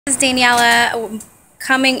This is Daniela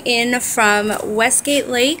coming in from Westgate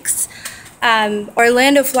Lakes,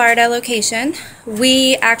 Orlando, Florida location.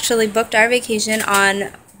 We actually booked our vacation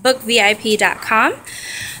on BookVip.com.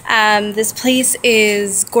 This place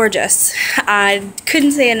is gorgeous. I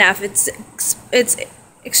couldn't say enough. It's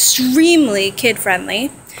extremely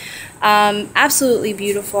kid-friendly, absolutely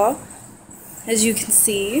beautiful, as you can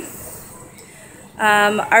see.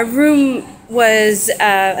 Our room was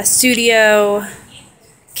a studio,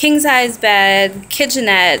 king-size bed,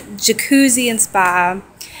 kitchenette, jacuzzi and spa.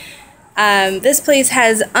 This place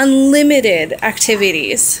has unlimited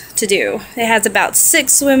activities to do. It has about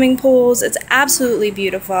 6 swimming pools. It's absolutely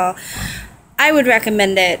beautiful. I would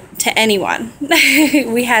recommend it to anyone.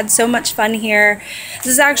 We had so much fun here.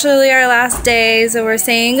 This is actually our last day, so we're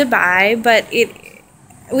saying goodbye, but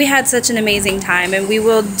we had such an amazing time, and we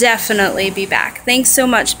will definitely be back. Thanks so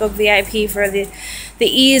much, BookVip, for the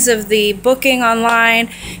ease of the booking online,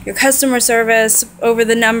 your customer service over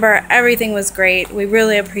the number. Everything was great. We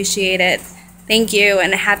really appreciate it. Thank you,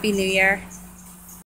 and a Happy New Year.